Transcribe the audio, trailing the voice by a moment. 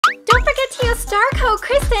forget to use star code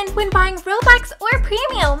KRYSTIN when buying Robux or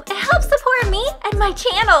Premium. It helps support me and my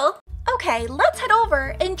channel. Okay, let's head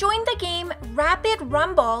over and join the game Rapid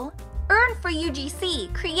Rumble. Earn for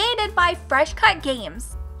UGC, created by Fresh Cut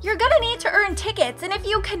Games. You're gonna need to earn tickets, and if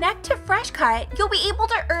you connect to Fresh Cut, you'll be able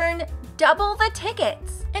to earn double the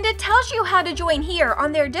tickets. And it tells you how to join here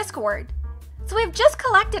on their Discord. So we've just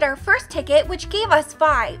collected our first ticket, which gave us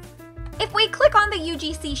 5. If we click on the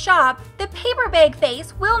UGC shop, the paper bag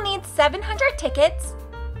face will need 700 tickets.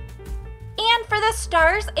 And for the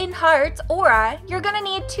Stars and Hearts aura, you're gonna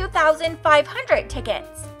need 2,500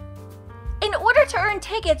 tickets. In order to earn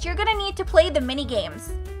tickets, you're gonna need to play the mini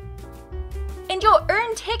games. And you'll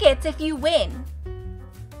earn tickets if you win.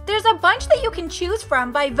 There's a bunch that you can choose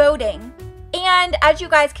from by voting. And as you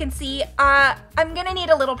guys can see, I'm gonna need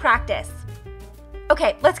a little practice.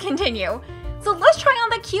 Okay, let's continue. So let's try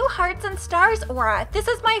on the Q Hearts and Stars aura. This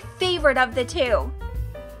is my favorite of the two.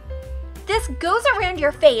 This goes around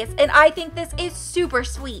your face, and I think this is super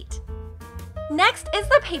sweet. Next is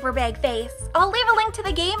the paper bag face. I'll leave a link to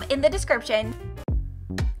the game in the description.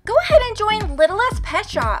 Go ahead and join Littlest Pet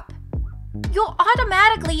Shop. You'll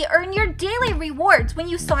automatically earn your daily rewards when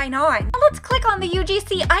you sign on. Now let's click on the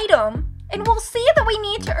UGC item, and we'll see that we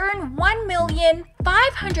need to earn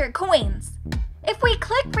 1,500,000 coins. If we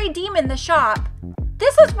click redeem in the shop,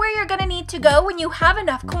 this is where you're gonna need to go when you have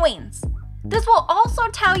enough coins. This will also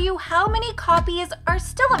tell you how many copies are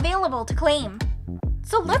still available to claim.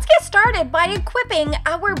 So let's get started by equipping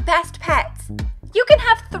our best pets. You can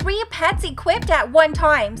have 3 pets equipped at one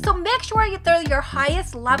time, so make sure they're your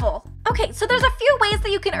highest level. Okay, so there's a few ways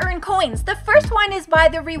that you can earn coins. The first one is by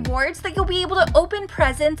the rewards that you'll be able to open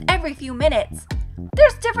presents every few minutes.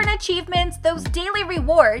 There's different achievements, those daily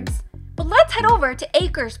rewards, but let's head over to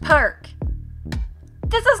Acres Park.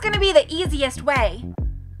 This is going to be the easiest way.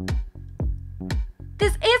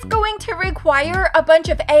 This is going to require a bunch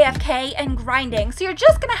of AFK and grinding, so you're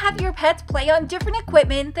just going to have your pets play on different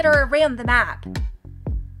equipment that are around the map.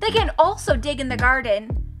 They can also dig in the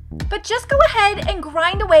garden, but just go ahead and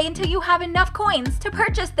grind away until you have enough coins to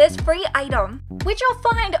purchase this free item, which you'll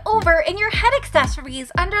find over in your head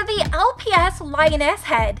accessories under the LPS Lioness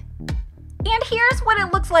head. And here's what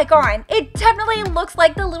it looks like on. It definitely looks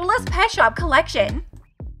like the Littlest Pet Shop collection.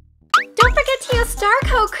 Don't forget to use star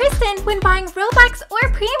code KRYSTIN when buying Robux or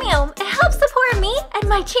Premium. It helps support me and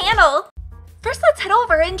my channel. First, let's head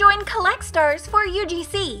over and join Collect Stars for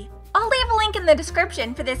UGC. I'll leave a link in the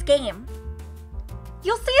description for this game.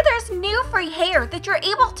 You'll see there's new free hair that you're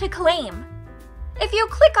able to claim. If you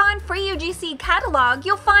click on Free UGC Catalog,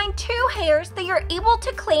 you'll find 2 hairs that you're able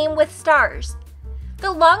to claim with stars.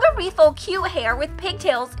 The long Aretho cute hair with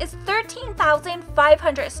pigtails is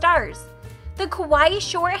 13,500 stars. The kawaii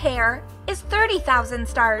short hair is 30,000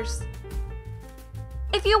 stars.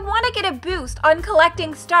 If you want to get a boost on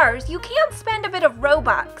collecting stars, you can spend a bit of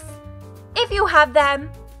Robux, if you have them,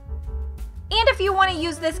 and if you want to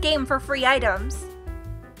use this game for free items.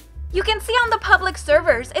 You can see on the public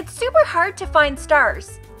servers, it's super hard to find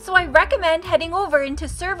stars, so I recommend heading over into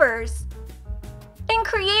servers and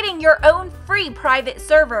creating your own free private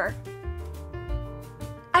server.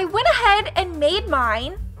 I went ahead and made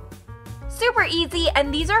mine. Super easy,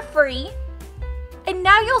 and these are free. And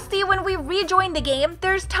now you'll see when we rejoin the game,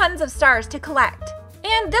 there's tons of stars to collect.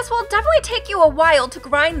 And this will definitely take you a while to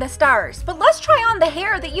grind the stars, but let's try on the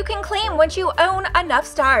hair that you can claim once you own enough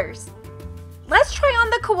stars. Let's try on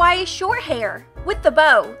the kawaii short hair with the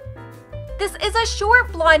bow. This is a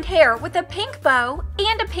short blonde hair with a pink bow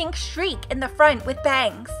and a pink streak in the front with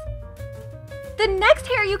bangs. The next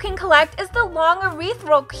hair you can collect is the long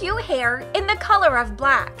erythral cute hair in the color of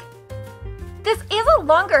black. This is a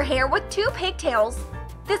longer hair with 2 pigtails.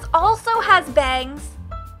 This also has bangs.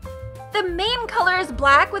 The main color is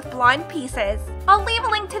black with blonde pieces. I'll leave a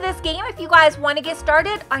link to this game if you guys want to get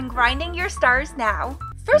started on grinding your stars now.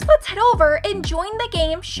 First, let's head over and join the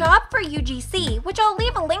game Shop for UGC, which I'll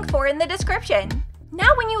leave a link for in the description.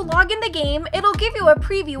 Now when you log in the game, it'll give you a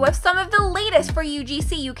preview of some of the latest for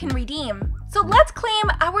UGC you can redeem. So let's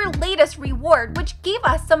claim our latest reward, which gave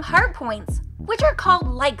us some heart points, which are called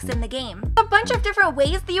likes in the game. A bunch of different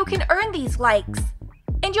ways that you can earn these likes,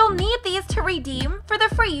 and you'll need these to redeem for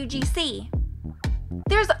the free UGC.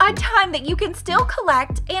 There's a ton that you can still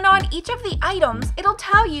collect, and on each of the items, it'll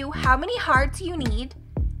tell you how many hearts you need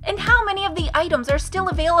and how many of the items are still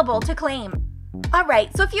available to claim.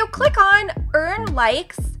 Alright, so if you click on Earn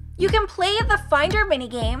Likes, you can play the Finder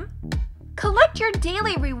minigame, collect your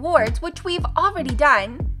daily rewards, which we've already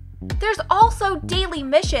done. There's also daily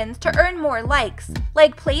missions to earn more likes,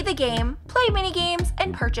 like play the game, play minigames,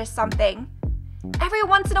 and purchase something. Every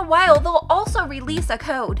once in a while, they'll also release a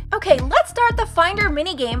code. Okay, let's start the Finder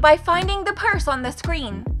minigame by finding the purse on the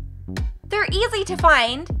screen. They're easy to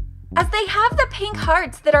find, as they have the pink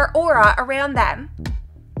hearts that are aura around them.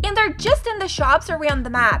 And they're just in the shops around the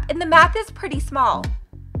map, and the map is pretty small.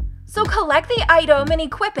 So collect the item and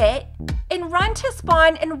equip it, and run to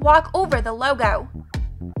spawn and walk over the logo.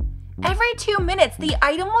 Every 2 minutes, the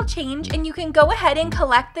item will change and you can go ahead and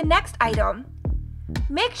collect the next item.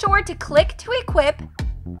 Make sure to click to equip,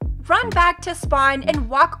 run back to spawn, and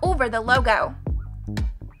walk over the logo.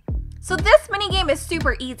 So this minigame is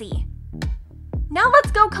super easy. Now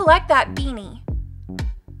let's go collect that beanie.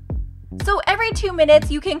 So every 2 minutes,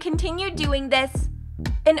 you can continue doing this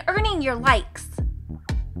and earning your likes.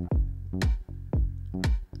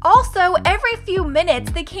 Also, every few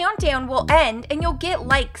minutes, the countdown will end and you'll get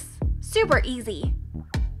likes. Super easy.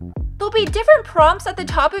 There'll be different prompts at the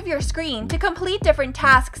top of your screen to complete different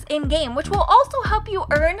tasks in-game, which will also help you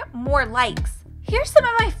earn more likes. Here's some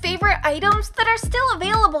of my favorite items that are still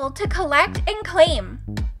available to collect and claim,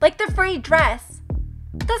 like the free dress.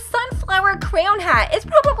 The sunflower crown hat is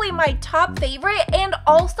probably my top favorite, and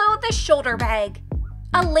also the shoulder bag.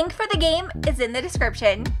 A link for the game is in the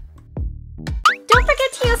description. Don't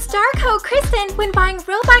forget to use star code KRYSTIN when buying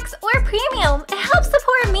Robux or Premium. It helps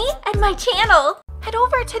support me and my channel. Head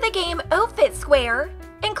over to the game Outfit Square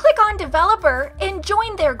and click on Developer and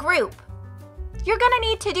join their group. You're gonna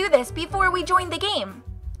need to do this before we join the game.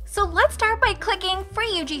 So let's start by clicking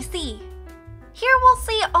Free UGC. Here we'll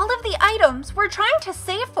see all of the items we're trying to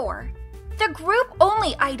save for. The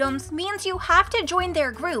group-only items means you have to join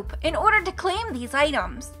their group in order to claim these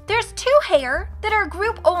items. There's 2 hair that are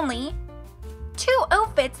group-only, 2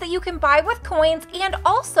 outfits that you can buy with coins, and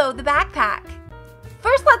also the backpack.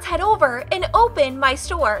 First, let's head over and open My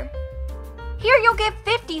Store. Here you'll get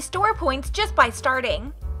 50 store points just by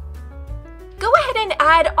starting. Go ahead and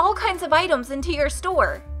add all kinds of items into your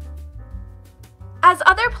store. As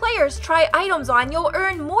other players try items on, you'll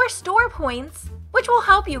earn more store points, which will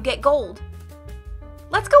help you get gold.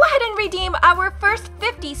 Let's go ahead and redeem our first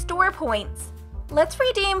 50 store points. Let's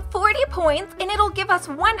redeem 40 points and it'll give us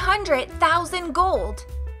 100,000 gold.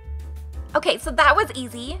 Okay, so that was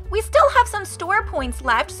easy. We still have some store points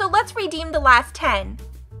left, so let's redeem the last 10.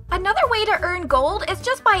 Another way to earn gold is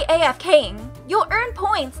just by AFKing. You'll earn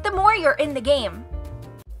points the more you're in the game.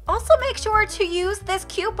 Also make sure to use this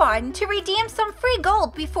coupon to redeem some free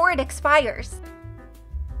gold before it expires.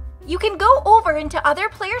 You can go over into other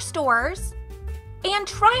player stores and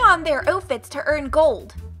try on their outfits to earn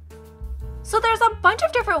gold. So there's a bunch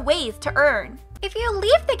of different ways to earn. If you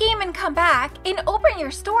leave the game and come back and open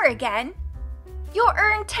your store again, you'll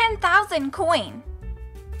earn 10,000 coin.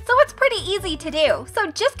 So it's pretty easy to do.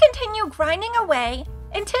 So just continue grinding away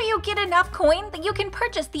until you get enough coin that you can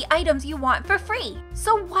purchase the items you want for free.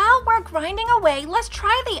 So while we're grinding away, let's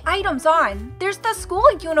try the items on. There's the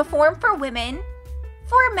school uniform for women,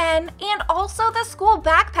 for men, and also the school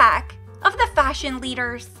backpack of the fashion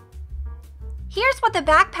leaders. Here's what the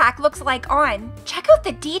backpack looks like on. Check out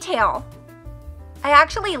the detail. I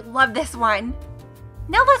actually love this one.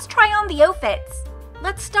 Now let's try on the outfits.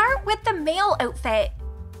 Let's start with the male outfit.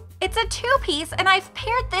 It's a 2-piece and I've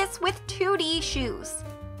paired this with 2D shoes.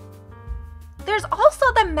 There's also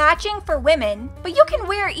the matching for women, but you can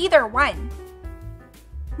wear either one.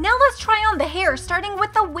 Now let's try on the hair, starting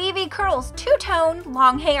with the wavy curls 2-tone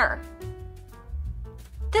long hair.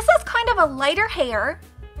 This is kind of a lighter hair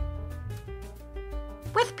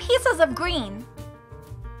with pieces of green.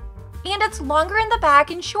 And it's longer in the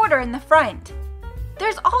back and shorter in the front.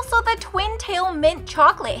 There's also the twin tail mint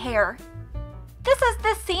chocolate hair. This is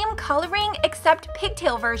the same coloring except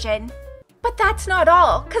pigtail version. But that's not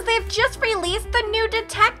all, because they've just released the new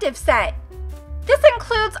detective set. This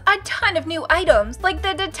includes a ton of new items, like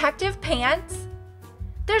the detective pants.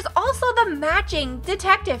 There's also the matching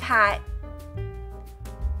detective hat.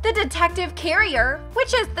 The detective carrier,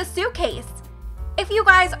 which is the suitcase. If you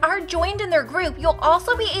guys are joined in their group, you'll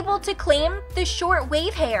also be able to claim the short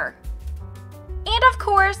wave hair. And of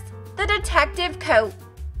course, the detective coat.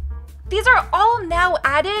 These are all now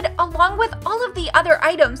added along with all of the other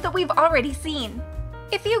items that we've already seen.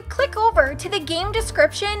 If you click over to the game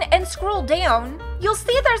description and scroll down, you'll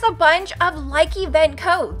see there's a bunch of like event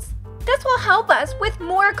codes. This will help us with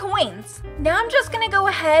more coins. Now I'm just gonna go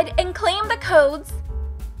ahead and claim the codes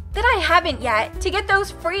that I haven't yet to get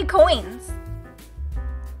those free coins.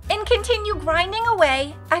 And continue grinding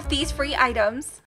away at these free items.